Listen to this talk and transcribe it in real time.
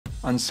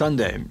On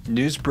Sunday,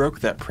 news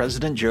broke that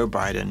President Joe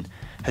Biden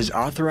has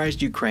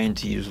authorized Ukraine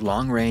to use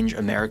long-range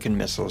American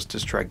missiles to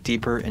strike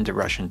deeper into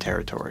Russian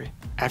territory.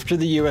 After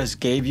the U.S.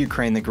 gave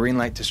Ukraine the green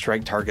light to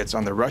strike targets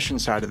on the Russian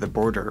side of the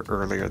border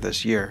earlier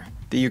this year,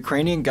 the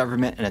Ukrainian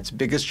government and its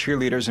biggest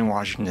cheerleaders in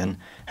Washington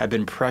have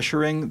been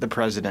pressuring the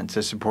president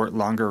to support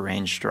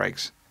longer-range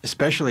strikes,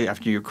 especially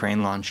after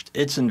Ukraine launched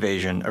its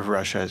invasion of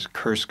Russia's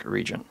Kursk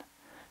region.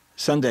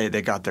 Sunday,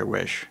 they got their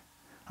wish.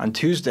 On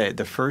Tuesday,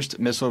 the first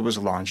missile was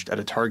launched at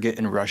a target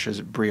in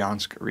Russia's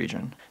Bryansk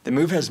region. The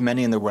move has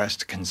many in the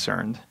West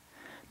concerned.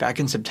 Back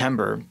in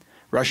September,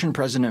 Russian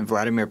President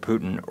Vladimir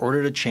Putin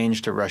ordered a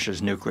change to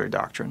Russia's nuclear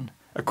doctrine.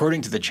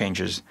 According to the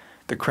changes,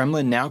 the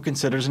Kremlin now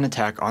considers an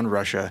attack on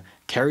Russia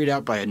carried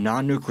out by a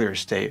non-nuclear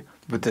state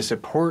with the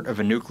support of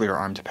a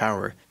nuclear-armed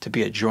power to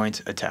be a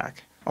joint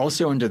attack.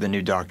 Also under the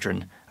new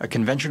doctrine, a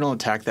conventional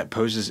attack that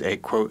poses a,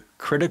 quote,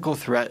 critical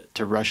threat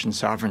to Russian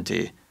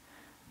sovereignty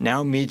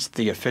now meets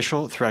the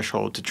official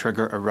threshold to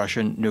trigger a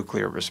Russian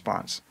nuclear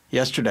response.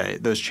 Yesterday,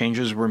 those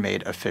changes were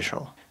made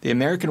official. The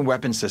American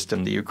weapon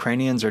system the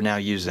Ukrainians are now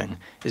using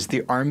is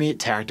the Army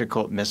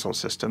Tactical Missile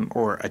System,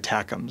 or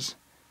ATACMS.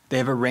 They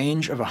have a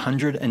range of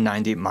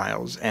 190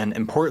 miles and,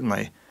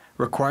 importantly,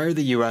 require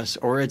the U.S.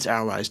 or its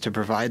allies to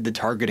provide the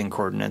targeting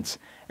coordinates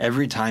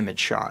every time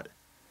it's shot.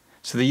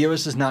 So the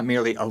U.S. is not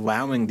merely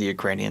allowing the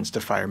Ukrainians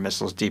to fire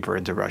missiles deeper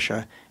into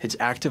Russia, it's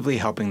actively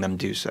helping them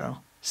do so.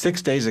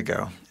 6 days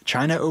ago,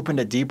 China opened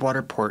a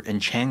deepwater port in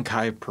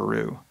Chancay,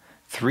 Peru,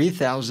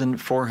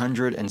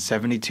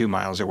 3,472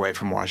 miles away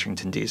from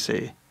Washington,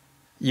 D.C.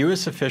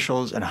 U.S.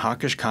 officials and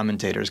hawkish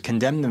commentators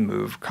condemn the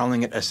move,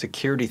 calling it a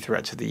security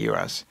threat to the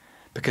U.S.,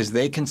 because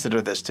they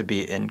consider this to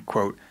be in,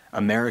 quote,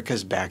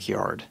 America's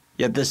backyard.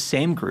 Yet this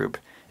same group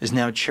is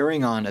now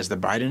cheering on as the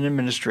Biden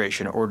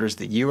administration orders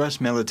the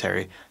U.S.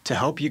 military to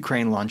help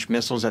Ukraine launch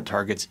missiles at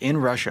targets in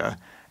Russia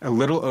a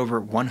little over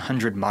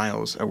 100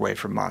 miles away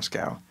from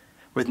Moscow,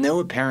 with no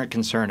apparent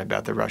concern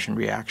about the Russian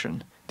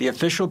reaction. The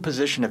official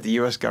position of the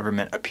U.S.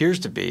 government appears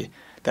to be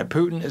that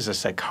Putin is a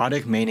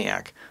psychotic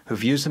maniac who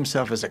views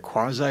himself as a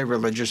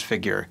quasi-religious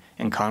figure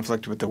in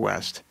conflict with the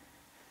West,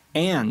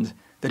 and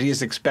that he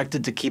is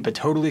expected to keep a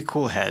totally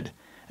cool head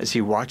as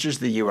he watches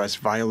the U.S.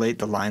 violate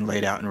the line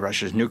laid out in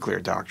Russia's nuclear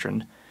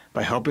doctrine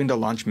by helping to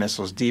launch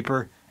missiles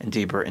deeper and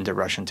deeper into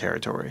Russian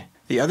territory.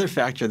 The other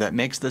factor that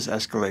makes this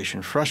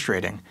escalation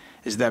frustrating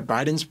is that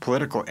Biden's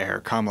political heir,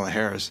 Kamala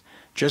Harris,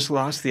 just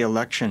lost the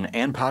election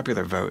and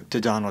popular vote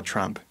to Donald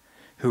Trump,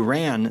 who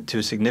ran, to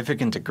a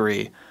significant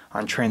degree,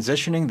 on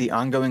transitioning the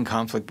ongoing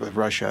conflict with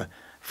Russia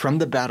from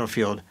the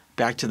battlefield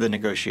back to the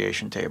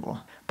negotiation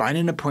table.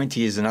 Biden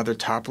appointees and other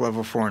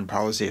top-level foreign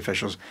policy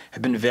officials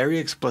have been very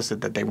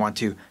explicit that they want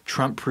to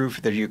Trump-proof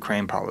their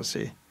Ukraine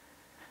policy.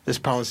 This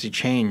policy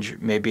change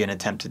may be an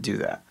attempt to do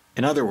that.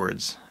 In other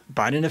words,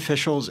 Biden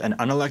officials and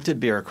unelected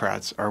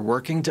bureaucrats are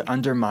working to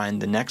undermine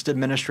the next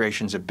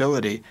administration's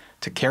ability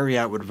to carry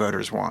out what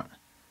voters want,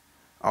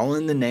 all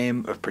in the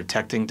name of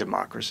protecting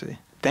democracy.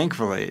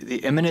 Thankfully, the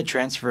imminent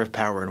transfer of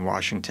power in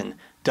Washington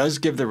does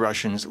give the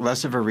Russians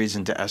less of a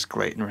reason to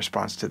escalate in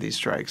response to these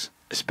strikes,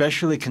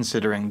 especially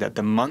considering that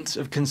the months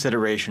of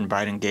consideration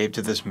Biden gave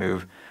to this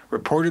move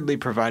reportedly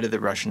provided the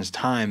Russians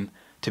time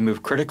to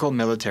move critical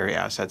military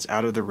assets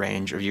out of the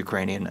range of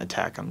Ukrainian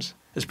ATACMS.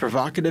 As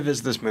provocative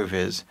as this move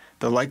is,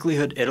 the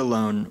likelihood it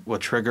alone will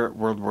trigger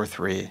World War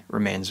III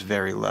remains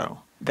very low.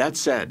 That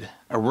said,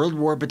 a world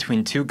war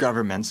between two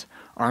governments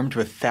armed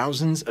with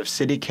thousands of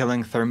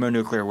city-killing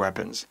thermonuclear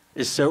weapons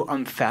is so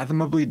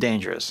unfathomably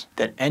dangerous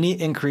that any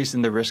increase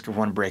in the risk of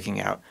one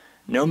breaking out,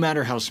 no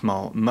matter how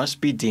small,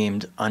 must be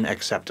deemed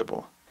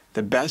unacceptable.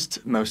 The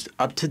best, most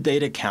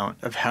up-to-date account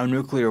of how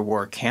nuclear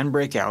war can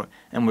break out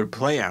and would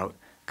play out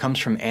comes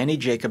from Annie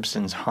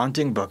Jacobson's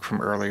haunting book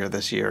from earlier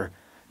this year,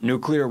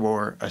 Nuclear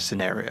War: A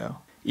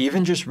Scenario.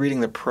 Even just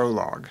reading the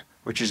prologue,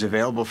 which is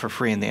available for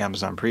free in the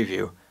Amazon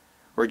preview,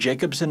 where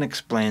Jacobson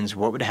explains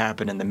what would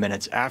happen in the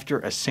minutes after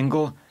a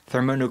single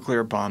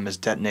thermonuclear bomb is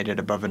detonated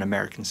above an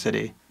American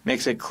city,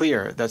 makes it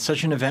clear that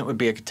such an event would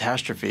be a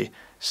catastrophe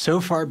so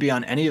far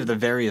beyond any of the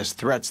various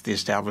threats the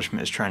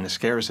establishment is trying to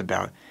scare us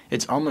about,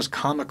 it's almost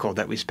comical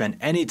that we spend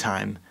any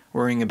time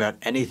worrying about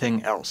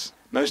anything else.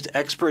 Most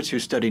experts who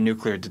study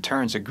nuclear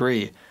deterrence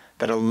agree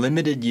that a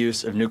limited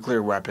use of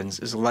nuclear weapons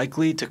is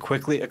likely to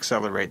quickly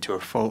accelerate to a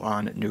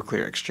full-on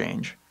nuclear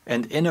exchange.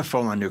 And in a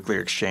full-on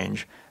nuclear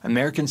exchange,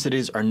 American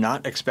cities are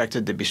not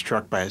expected to be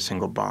struck by a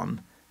single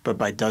bomb, but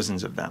by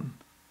dozens of them,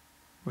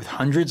 with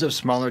hundreds of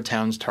smaller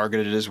towns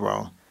targeted as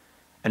well,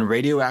 and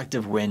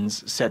radioactive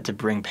winds set to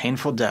bring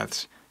painful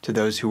deaths to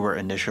those who were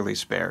initially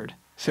spared.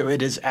 So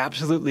it is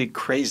absolutely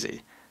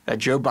crazy that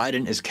Joe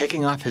Biden is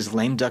kicking off his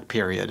lame duck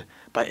period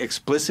by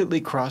explicitly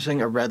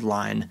crossing a red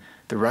line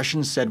the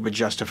Russians said would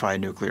justify a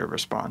nuclear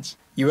response.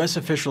 U.S.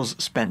 officials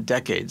spent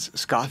decades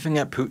scoffing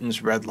at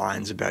Putin's red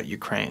lines about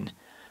Ukraine,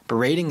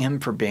 berating him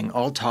for being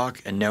all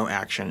talk and no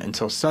action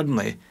until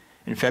suddenly,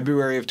 in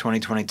February of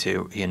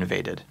 2022, he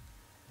invaded.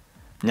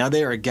 Now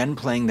they are again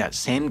playing that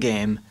same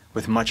game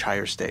with much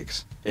higher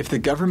stakes. If the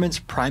government's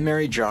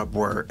primary job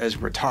were, as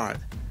we're taught,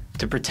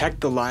 to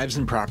protect the lives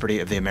and property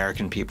of the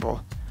American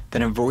people,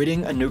 then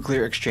avoiding a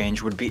nuclear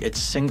exchange would be its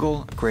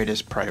single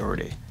greatest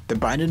priority. The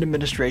Biden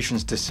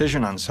administration's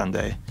decision on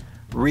Sunday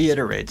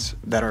reiterates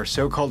that our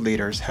so-called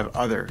leaders have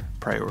other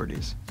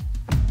priorities.